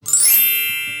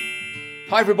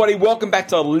Hi everybody, welcome back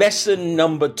to lesson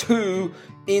number 2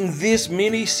 in this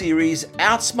mini-series,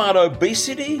 Outsmart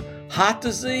Obesity, Heart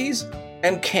Disease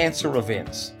and Cancer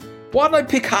Events. Why did I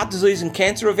pick heart disease and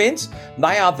cancer events?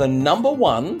 They are the number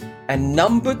 1 and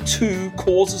number 2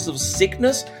 causes of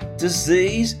sickness,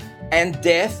 disease and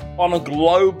death on a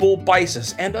global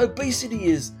basis. And obesity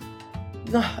is,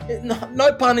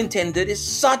 no pun intended, is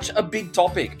such a big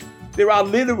topic. There are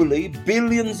literally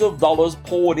billions of dollars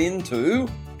poured into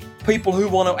people who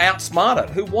want to outsmart it,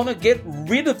 who want to get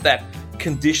rid of that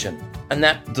condition and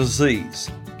that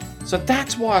disease. So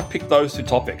that's why I picked those 2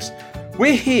 topics.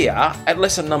 We're here at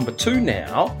lesson number 2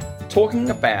 now,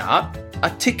 talking about a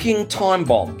ticking time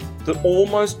bomb that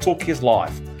almost took his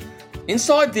life.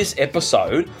 Inside this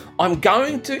episode, I'm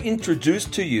going to introduce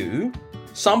to you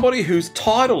somebody whose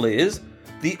title is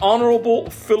the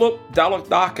Honourable Philip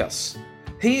Dalidakis.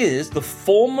 He is the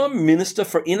former Minister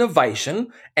for Innovation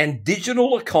and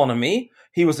Digital Economy.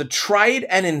 He was a Trade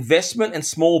and Investment and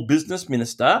Small Business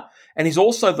Minister, and he's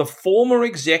also the former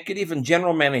Executive and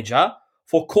General Manager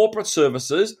for Corporate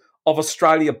Services of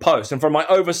Australia Post. And for my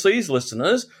overseas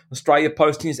listeners, Australia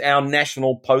Post is our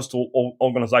national postal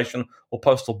organisation or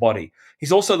postal body.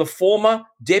 He's also the former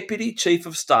Deputy Chief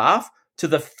of Staff to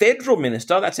the Federal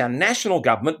Minister, that's our national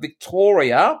government.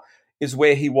 Victoria is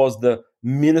where he was the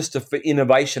Minister for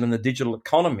Innovation and the Digital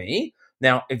Economy.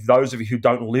 Now, if those of you who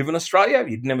don't live in Australia,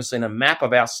 you've never seen a map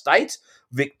of our states,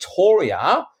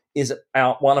 Victoria is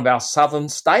one of our southern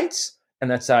states,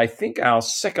 and that's, I think, our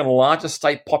second largest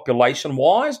state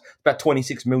population-wise, about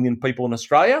 26 million people in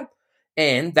Australia.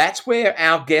 And that's where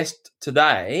our guest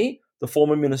today, the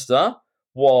former minister,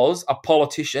 was a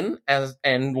politician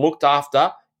and looked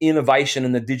after innovation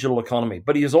in the digital economy.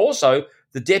 But he is also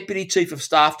the Deputy Chief of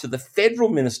Staff to the Federal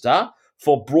Minister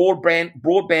for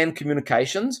broadband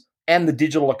communications and the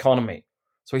digital economy.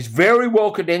 So he's very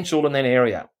well credentialed in that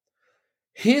area.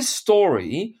 His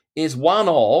story is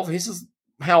this is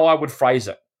how I would phrase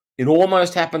it. It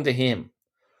almost happened to him.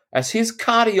 As his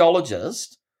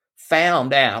cardiologist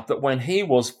found out that when he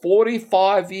was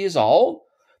 45 years old,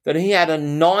 that he had a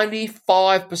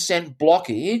 95%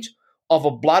 blockage of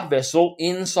a blood vessel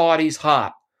inside his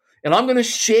heart. And I'm going to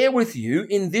share with you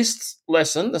in this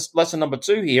lesson number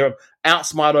 2 here of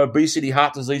Outsmart Obesity,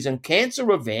 Heart Disease and Cancer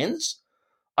Events,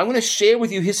 I'm going to share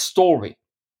with you his story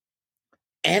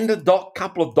and a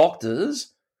couple of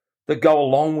doctors that go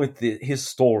along with his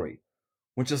story,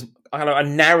 which is a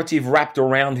narrative wrapped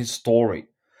around his story,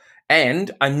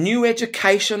 and a new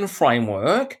education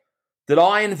framework that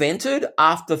I invented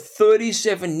after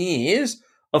 37 years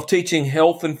of teaching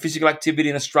health and physical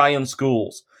activity in Australian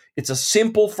schools. It's a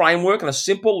simple framework and a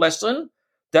simple lesson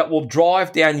that will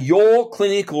drive down your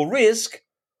clinical risk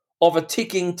of a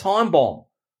ticking time bomb.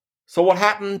 So what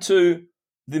happened to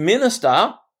the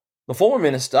minister, the former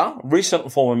minister,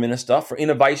 recent former minister for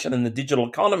innovation in the digital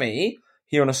economy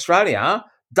here in Australia,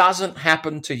 doesn't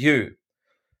happen to you.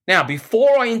 Now,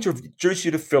 before I introduce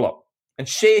you to Philip and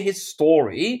share his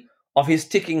story of his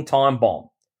ticking time bomb,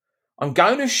 I'm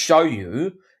going to show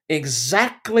you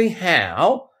exactly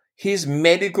how his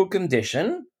medical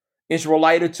condition is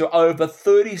related to over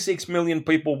 36 million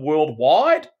people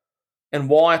worldwide and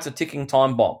why it's a ticking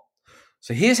time bomb.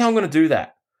 So here's how I'm going to do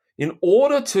that. In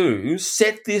order to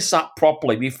set this up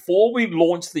properly, before we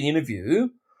launch the interview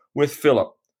with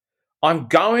Philip, I'm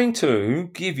going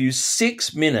to give you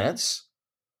 6 minutes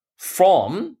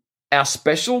from our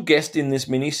special guest in this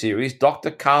mini-series,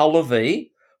 Dr. Carl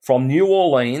Levy from New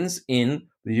Orleans in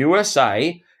the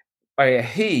USA.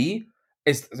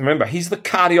 He's the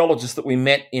cardiologist that we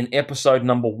met in episode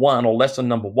number 1 or lesson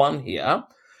number 1 here.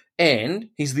 And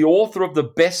he's the author of the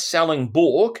best-selling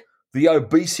book, The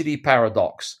Obesity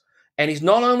Paradox. And he's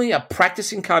not only a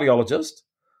practicing cardiologist,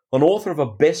 an author of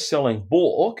a best-selling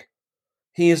book,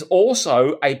 he is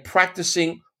also a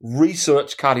practicing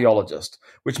research cardiologist,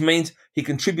 which means he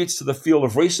contributes to the field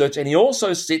of research, and he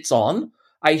also sits on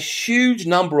a huge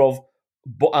number of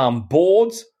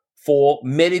boards for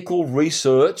medical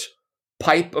research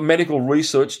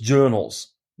journals,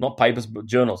 not papers, but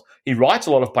journals. He writes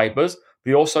a lot of papers, but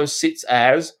he also sits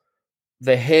as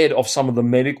the head of some of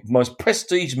the most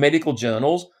prestige medical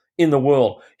journals in the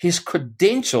world. His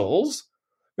credentials,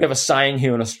 we have a saying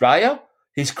here in Australia,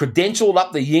 he's credentialed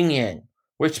up the yin-yang,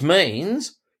 which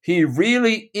means he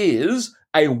really is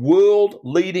a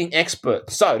world-leading expert.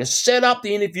 So to set up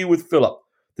the interview with Philip,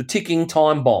 the ticking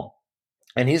time bomb,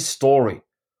 and his story,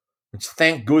 which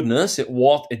thank goodness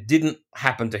it didn't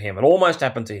happen to him. It almost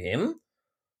happened to him,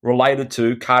 related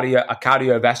to a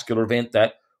cardiovascular event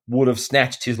that would have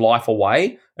snatched his life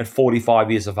away at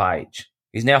 45 years of age.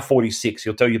 He's now 46.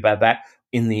 He'll tell you about that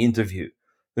in the interview.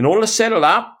 In order to set it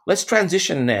up, let's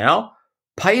transition now.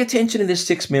 Pay attention to this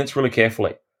 6 minutes really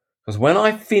carefully, because when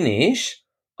I finish,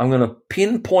 I'm going to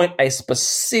pinpoint a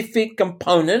specific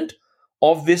component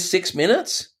of this 6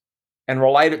 minutes and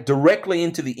relate it directly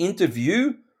into the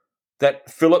interview that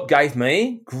Philip gave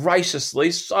me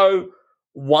graciously. So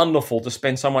wonderful to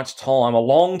spend so much time, a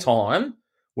long time,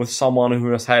 with someone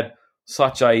who has had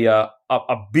such a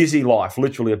busy life,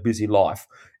 literally a busy life.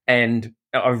 And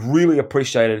I really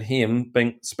appreciated him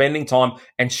spending time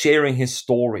and sharing his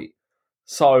story.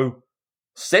 So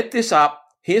set this up.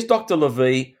 Here's Dr.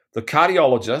 Levy, the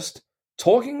cardiologist,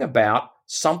 talking about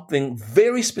something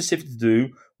very specific to do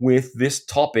with this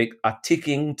topic, a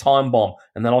ticking time bomb.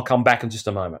 And then I'll come back in just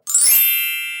a moment.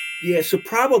 Yeah, so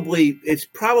it's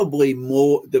probably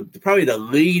more probably the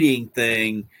leading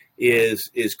thing is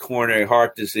coronary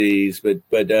heart disease, but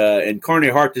and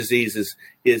coronary heart disease is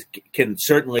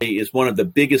one of the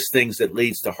biggest things that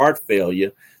leads to heart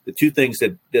failure. The two things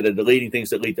that are the leading things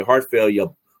that lead to heart failure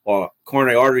are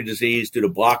coronary artery disease due to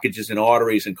blockages in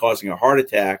arteries and causing a heart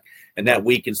attack, and that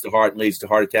weakens the heart and leads to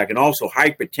heart attack, and also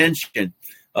hypertension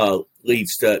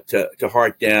leads to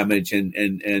heart damage,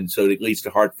 and so it leads to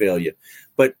heart failure.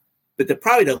 But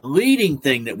probably the leading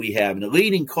thing that we have and the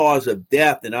leading cause of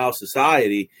death in our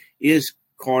society is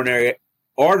coronary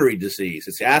artery disease.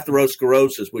 It's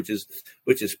atherosclerosis, which is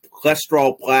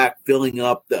cholesterol plaque filling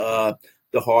up the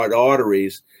heart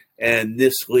arteries, and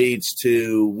this leads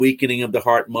to weakening of the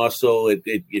heart muscle.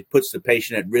 It puts the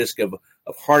patient at risk of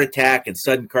heart attack and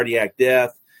sudden cardiac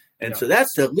death. And so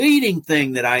that's the leading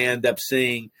thing that I end up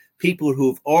seeing. People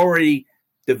who've already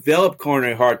developed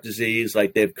coronary heart disease,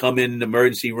 like they've come in the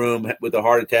emergency room with a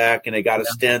heart attack and they got a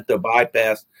stent or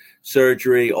bypass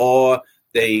surgery, or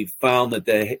they found that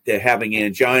they're having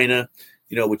angina,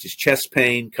 which is chest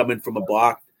pain coming from a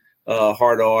blocked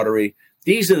heart artery.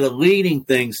 These are the leading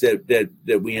things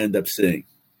that we end up seeing.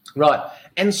 Right.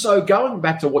 And so going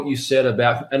back to what you said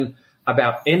about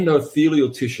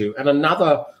endothelial tissue, and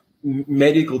another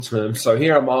medical term. So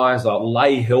here am I as a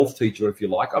lay health teacher, if you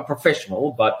like, a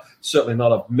professional, but certainly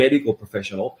not a medical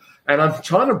professional. And I'm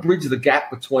trying to bridge the gap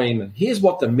between here's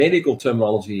what the medical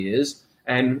terminology is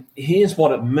and here's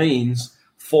what it means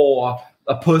for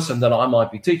a person that I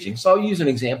might be teaching. So I'll use an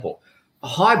example.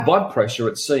 High blood pressure,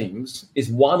 it seems,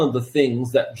 is one of the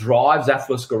things that drives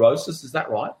atherosclerosis. Is that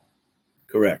right?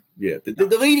 Correct. Yeah.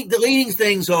 The leading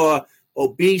things are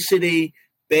obesity,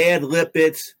 bad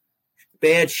lipids,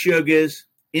 bad sugars,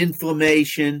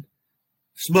 inflammation,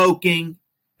 smoking,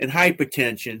 and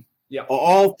hypertension are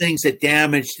all things that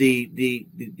damage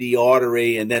the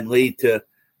artery and then lead to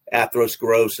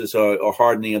atherosclerosis or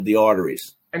hardening of the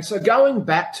arteries. And so going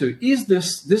back to,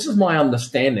 this is my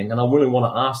understanding, and I really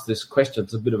want to ask this question.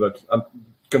 It's a bit of a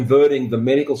converting the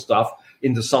medical stuff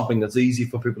into something that's easy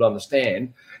for people to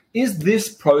understand. Is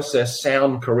this process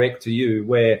sound correct to you,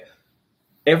 where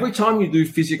every time you do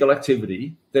physical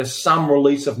activity, there's some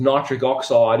release of nitric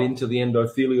oxide into the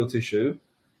endothelial tissue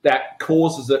that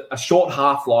causes it, a short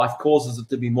half-life causes it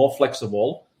to be more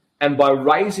flexible. And by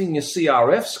raising your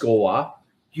CRF score,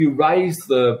 you raise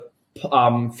the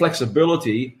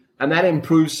flexibility, and that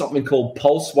improves something called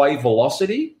pulse wave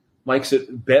velocity, makes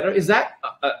it better. Is that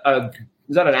an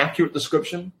accurate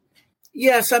description?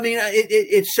 Yes, I mean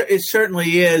it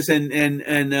certainly is, and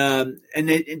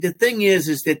the thing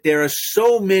is that there are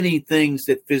so many things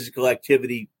that physical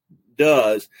activity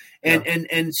does,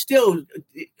 and still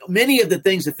many of the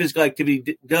things that physical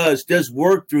activity does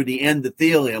work through the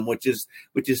endothelium, which is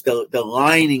the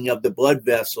lining of the blood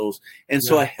vessels, and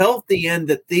so a healthy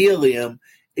endothelium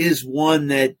is one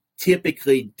that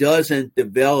typically doesn't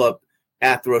develop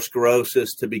atherosclerosis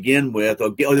to begin with, or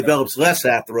develops less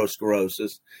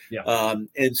atherosclerosis.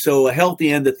 And so a healthy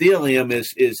endothelium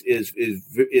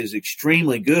is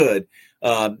extremely good.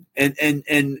 And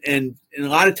a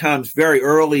lot of times very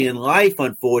early in life,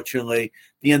 unfortunately,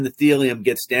 the endothelium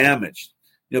gets damaged,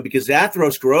 because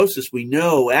atherosclerosis, we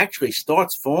know, actually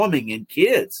starts forming in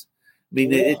kids. I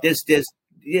mean, there's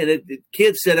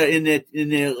kids that are in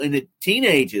the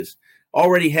teenagers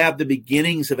already have the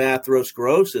beginnings of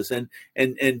atherosclerosis,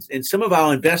 and some of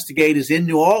our investigators in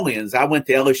New Orleans. I went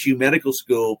to LSU Medical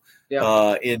School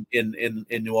in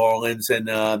New Orleans,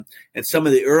 and some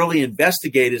of the early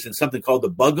investigators in something called the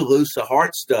Bugaloosa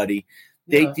Heart Study,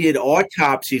 they did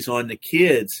autopsies on the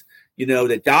kids,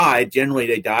 that died. Generally,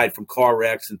 they died from car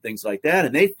wrecks and things like that,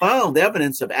 and they found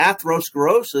evidence of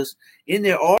atherosclerosis in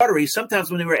their arteries.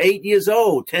 Sometimes when they were 8 years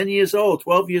old, 10 years old,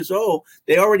 12 years old,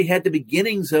 they already had the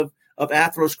beginnings of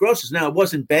atherosclerosis. Now, it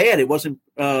wasn't bad. It wasn't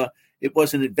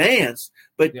advanced,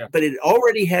 but it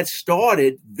already had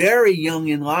started very young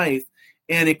in life.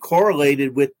 and it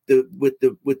correlated with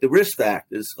the risk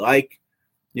factors like,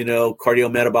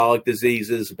 cardiometabolic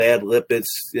diseases, bad lipids,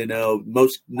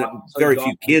 very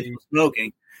few kids were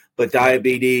smoking, but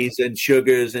diabetes and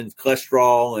sugars and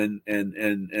cholesterol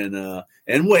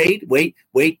and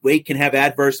weight can have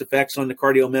adverse effects on the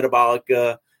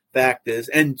cardiometabolic factors,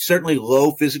 and certainly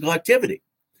low physical activity.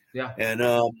 Yeah.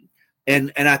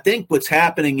 And I think what's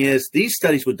happening is these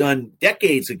studies were done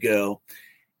decades ago,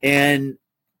 and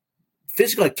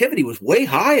physical activity was way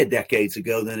higher decades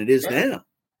ago than it is now.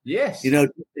 Yes. The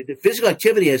physical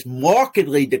activity has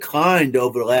markedly declined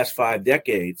over the last 5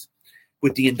 decades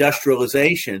with the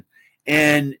industrialization.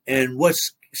 And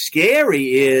what's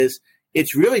scary is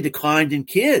it's really declined in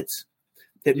kids.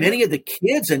 That many of the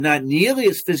kids are not nearly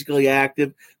as physically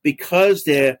active because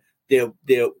they're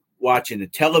watching the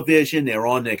television, they're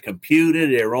on their computer,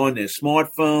 they're on their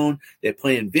smartphone, they're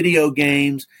playing video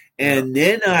games, and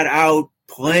they're not out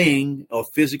playing or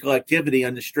physical activity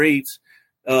on the streets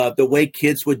the way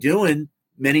kids were doing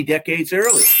many decades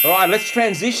earlier. All right, let's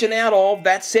transition out of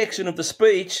that section of the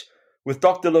speech with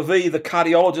Dr. Levy, the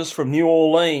cardiologist from New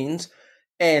Orleans,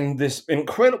 and this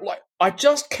incredible, I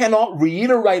just cannot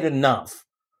reiterate enough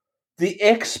the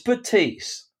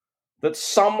expertise that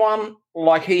someone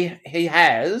like he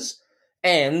has,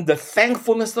 and the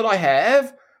thankfulness that I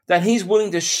have that he's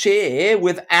willing to share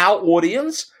with our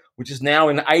audience, which is now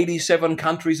in 87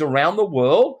 countries around the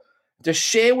world, to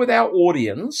share with our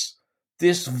audience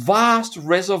this vast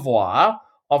reservoir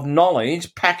of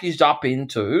knowledge packaged up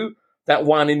into that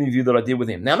one interview that I did with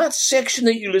him. Now, that section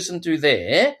that you listened to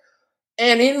there,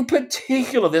 and in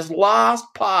particular, this last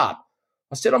part,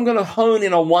 I said I'm going to hone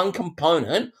in on one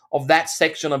component of that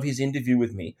section of his interview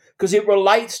with me because it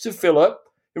relates to Philip.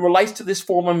 It relates to this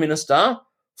former minister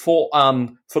for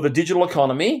the digital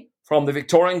economy from the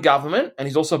Victorian government, and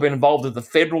he's also been involved at the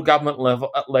federal government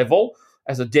level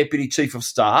as a deputy chief of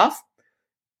staff.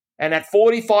 And at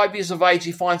 45 years of age,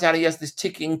 he finds out he has this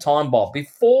ticking time bomb.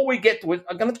 Before we get to it,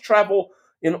 I'm going to travel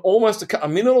in almost a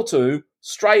minute or two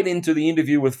straight into the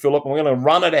interview with Philip, and we're going to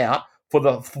run it out for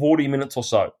the 40 minutes or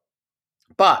so.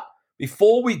 But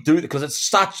before we do that, because it's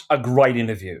such a great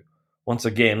interview, once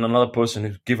again, another person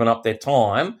who's given up their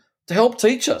time to help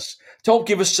teach us, to help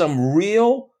give us some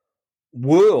real-world,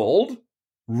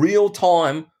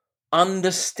 real-time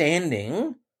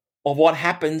understanding of what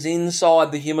happens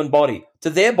inside the human body, to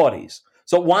their bodies.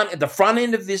 So at the front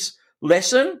end of this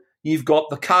lesson, you've got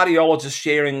the cardiologist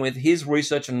sharing with his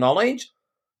research and knowledge.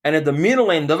 And at the middle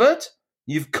end of it,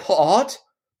 you've got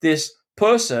this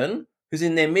person who's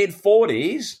in their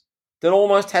mid-40s that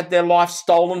almost had their life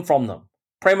stolen from them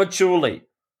prematurely.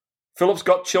 Philip's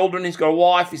got children, he's got a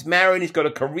wife, he's married, he's got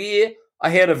a career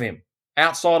ahead of him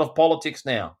outside of politics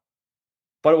now.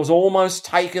 But it was almost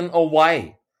taken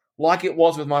away, like it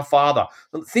was with my father.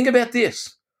 Think about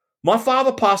this. My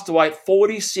father passed away at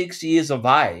 46 years of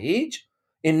age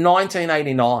in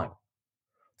 1989.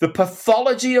 The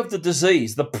pathology of the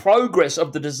disease, the progress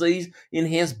of the disease in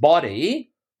his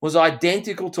body was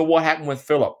identical to what happened with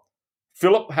Philip.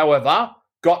 Philip, however,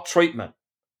 got treatment.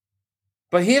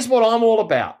 But here's what I'm all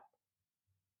about.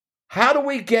 How do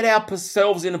we get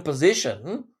ourselves in a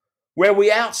position where we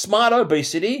outsmart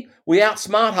obesity, we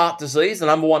outsmart heart disease, the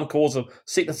number one cause of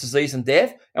sickness, disease, and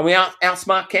death, and we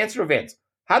outsmart cancer events?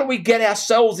 How do we get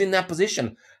ourselves in that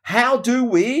position? How do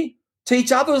we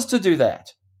teach others to do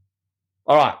that?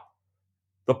 All right.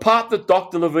 The part that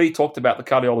Dr. Levy talked about, the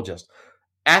cardiologist,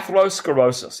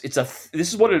 atherosclerosis.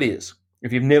 This is what it is,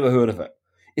 if you've never heard of it.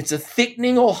 It's a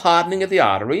thickening or hardening of the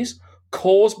arteries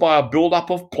caused by a buildup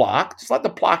of plaque, just like the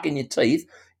plaque in your teeth,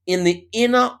 in the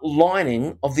inner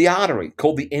lining of the artery,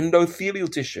 called the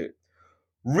endothelial tissue.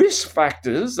 Risk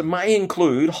factors may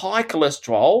include high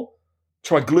cholesterol,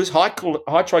 high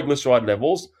triglyceride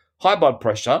levels, high blood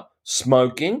pressure,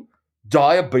 smoking,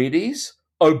 diabetes,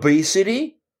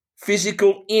 obesity,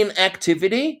 physical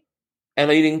inactivity, and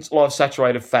eating a lot of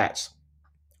saturated fats.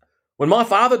 When my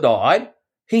father died,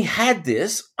 he had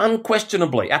this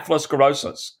unquestionably,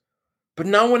 atherosclerosis. But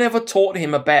no one ever taught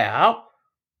him about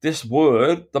this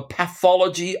word, the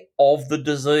pathology of the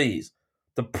disease,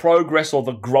 the progress or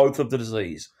the growth of the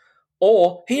disease.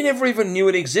 Or he never even knew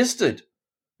it existed.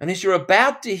 And as you're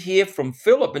about to hear from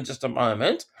Philip in just a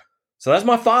moment, so that's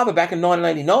my father back in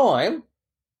 1989,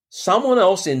 someone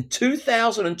else in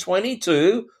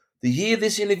 2022, the year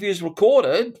this interview is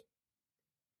recorded,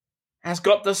 has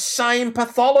got the same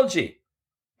pathology.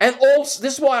 And also,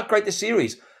 this is why I create this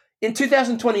series. In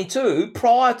 2022,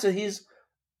 prior to his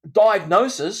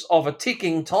diagnosis of a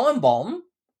ticking time bomb,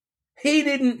 he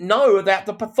didn't know about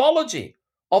the pathology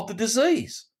of the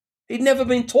disease. He'd never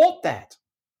been taught that.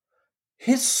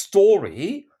 his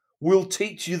story will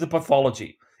teach you the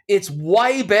pathology. It's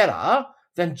way better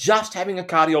than just having a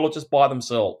cardiologist by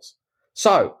themselves.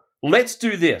 So let's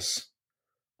do this.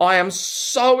 I am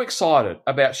so excited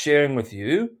about sharing with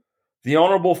you the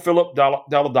Honourable Philip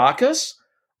Dalidakis,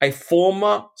 a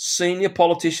former senior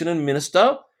politician and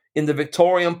minister in the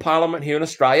Victorian Parliament here in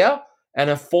Australia, and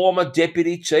a former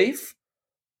deputy chief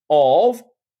of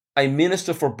a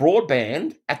minister for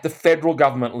broadband at the federal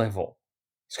government level.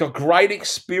 He's got great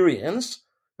experience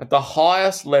at the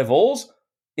highest levels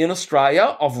in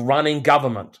Australia of running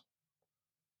government.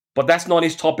 But that's not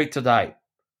his topic today.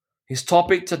 His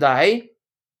topic today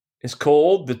is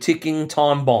called the ticking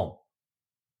time bomb.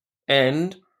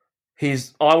 And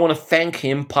I want to thank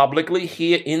him publicly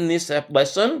here in this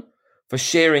lesson for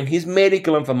sharing his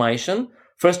medical information,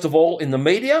 first of all in the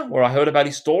media, where I heard about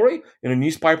his story in a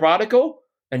newspaper article,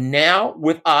 and now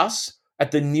with us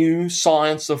at the new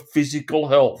science of physical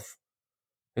health.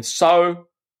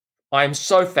 I am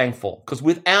so thankful, because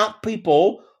without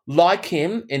people like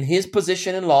him in his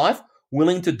position in life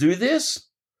willing to do this,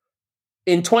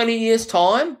 in 20 years'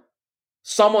 time,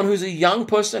 someone who's a young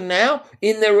person now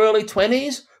in their early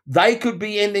 20s, they could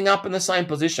be ending up in the same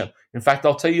position. In fact,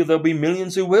 I'll tell you, there'll be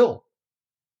millions who will.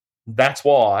 That's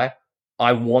why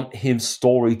I want his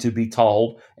story to be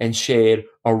told and shared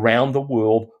around the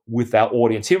world with our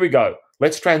audience. Here we go.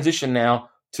 Let's transition now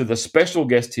to the special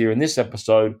guest here in this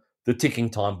episode, the ticking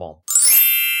time bomb.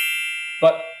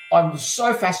 But I'm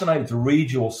so fascinated to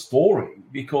read your story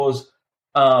because,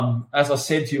 as I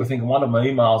said to you, I think in one of my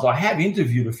emails, I have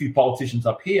interviewed a few politicians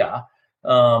up here.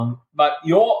 But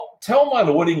tell my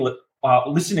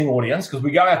listening audience, because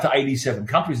we go out to 87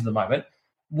 countries at the moment,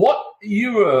 what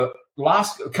you were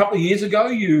a couple of years ago,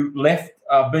 you left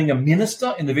being a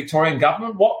minister in the Victorian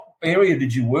government. What area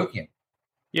did you work in?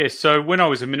 Yes, so when I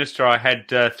was a minister, I had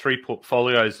 3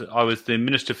 portfolios. I was the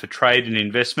Minister for Trade and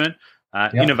Investment,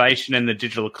 Innovation and the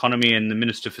Digital Economy, and the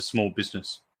Minister for Small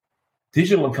Business.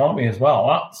 Digital economy as well.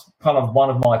 That's kind of one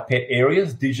of my pet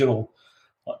areas, digital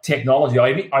technology.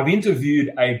 I've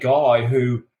interviewed a guy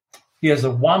he has a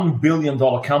 $1 billion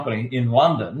company in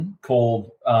London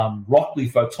called Rockley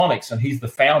Photonics, and he's the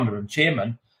founder and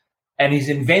chairman, and he's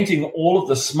inventing all of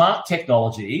the smart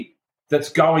technology that's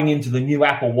going into the new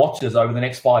Apple Watches over the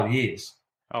next 5 years.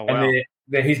 Oh, wow.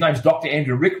 And his name's Dr.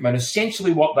 Andrew Rickman.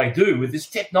 Essentially what they do with this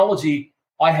technology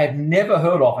I had never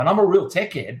heard of, and I'm a real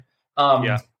tech head,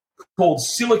 called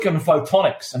silicon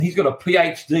photonics, and he's got a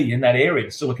PhD in that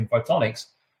area, silicon photonics.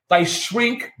 They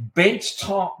shrink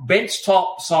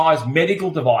benchtop size medical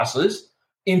devices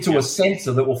into a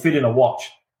sensor that will fit in a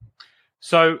watch.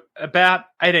 So about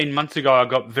 18 months ago, I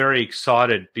got very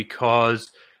excited because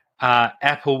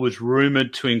Apple was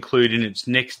rumored to include in its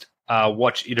next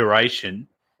watch iteration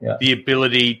the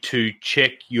ability to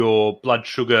check your blood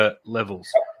sugar levels.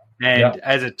 And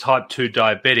as a type 2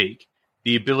 diabetic,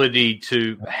 the ability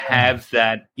to have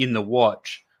that in the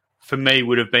watch, for me,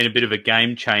 would have been a bit of a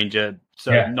game changer.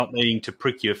 So not needing to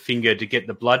prick your finger to get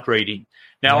the blood reading.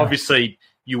 Now, obviously,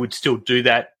 you would still do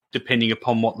that depending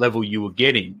upon what level you were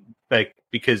getting, but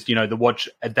because, the watch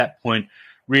at that point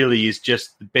really is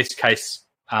just the best case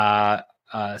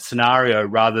scenario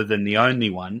rather than the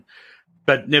only one.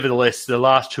 But nevertheless, the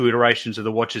last 2 iterations of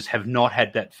the watches have not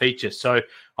had that feature. So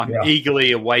I'm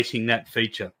eagerly awaiting that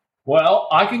feature. Well,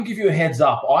 I can give you a heads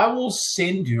up. I will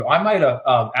send you. I made out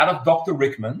of Dr.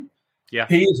 Rickman. Yeah,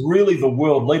 he is really the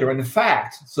world leader. And in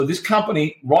fact, so this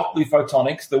company, Rockley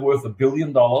Photonics, they're worth $1 billion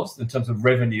in terms of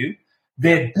revenue.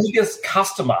 Their biggest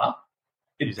customer,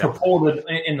 it's purported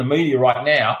in the media right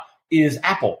now, is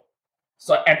Apple.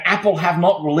 And Apple have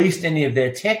not released any of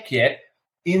their tech yet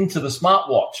into the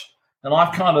smartwatch. And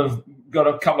I've kind of got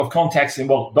a couple of contacts in,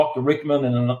 Dr. Rickman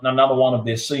and another one of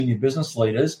their senior business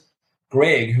leaders,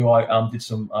 Greg, who I did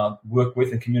some work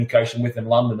with and communication with in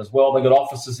London as well. They've got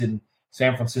offices in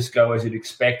San Francisco, as you'd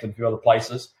expect, and a few other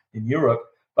places in Europe.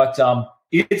 But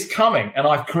it's coming. And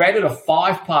I've created a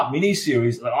 5-part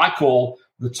mini-series that I call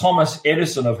the Thomas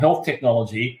Edison of health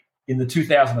technology in the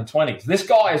 2020s. This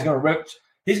guy is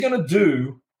he's going to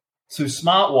do to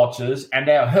smartwatches and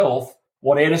our health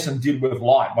what Edison did with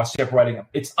light by separating them.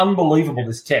 It's unbelievable,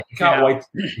 this tech. You can't wait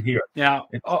to hear it. Now,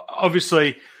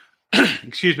 obviously, I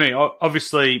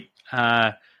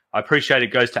appreciate it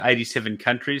goes to 87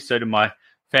 countries. So to my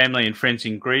family and friends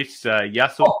in Greece,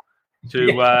 Yassel,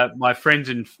 my friends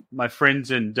and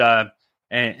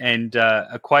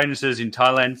acquaintances in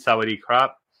Thailand, Sawadee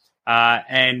Krap,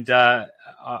 and I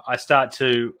start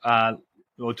to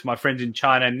my friends in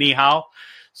China, Ni Hao.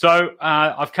 So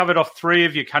I've covered off 3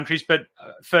 of your countries, but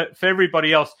for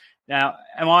everybody else, now,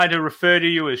 am I to refer to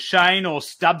you as Shane or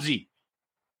Stubbsy?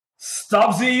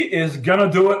 Stubbsy is going to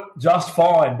do it just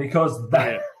fine because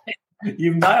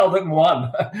you've nailed it in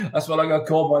one. That's what I got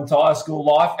called my entire school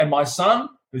life. And my son,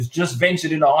 who's just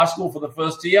ventured into high school for the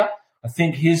first year, I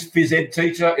think his phys ed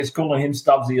teacher is calling him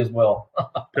Stubbsy as well.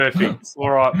 Perfect.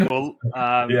 All right. Well,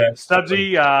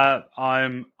 Stubbsy,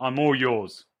 I'm all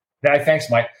yours. No, thanks,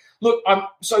 mate. Look,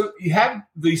 so you have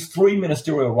these 3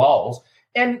 ministerial roles,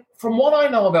 and from what I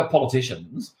know about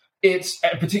politicians, it's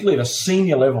particularly at a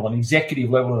senior level, an executive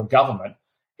level of government,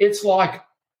 it's like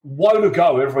woe to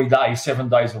go every day, 7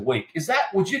 days a week.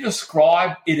 Would you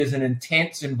describe it as an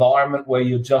intense environment where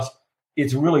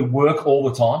it's really work all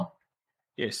the time?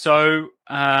 Yeah. So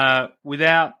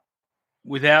without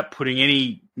putting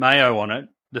any mayo on it,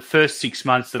 the first 6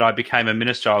 months that I became a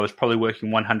minister, I was probably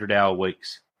working 100-hour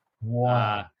weeks.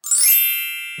 Wow.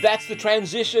 That's the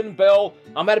transition bell.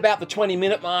 I'm at about the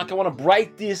 20-minute mark. I want to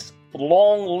break this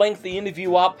long, lengthy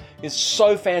interview up. It's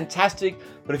so fantastic.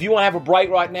 But if you want to have a break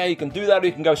right now, you can do that, or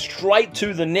you can go straight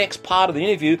to the next part of the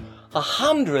interview.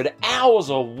 100 hours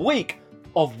a week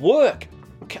of work.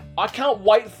 I can't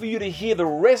wait for you to hear the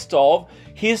rest of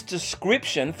his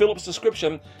description, Philip's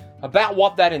description, about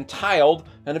what that entailed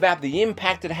and about the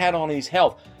impact it had on his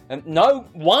health. And no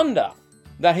wonder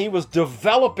that he was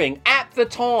developing at the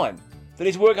time that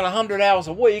he's working 100 hours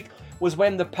a week was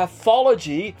when the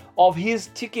pathology of his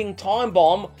ticking time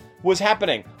bomb was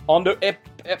happening. On to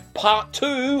part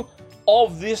 2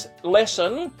 of this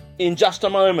lesson in just a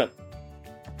moment.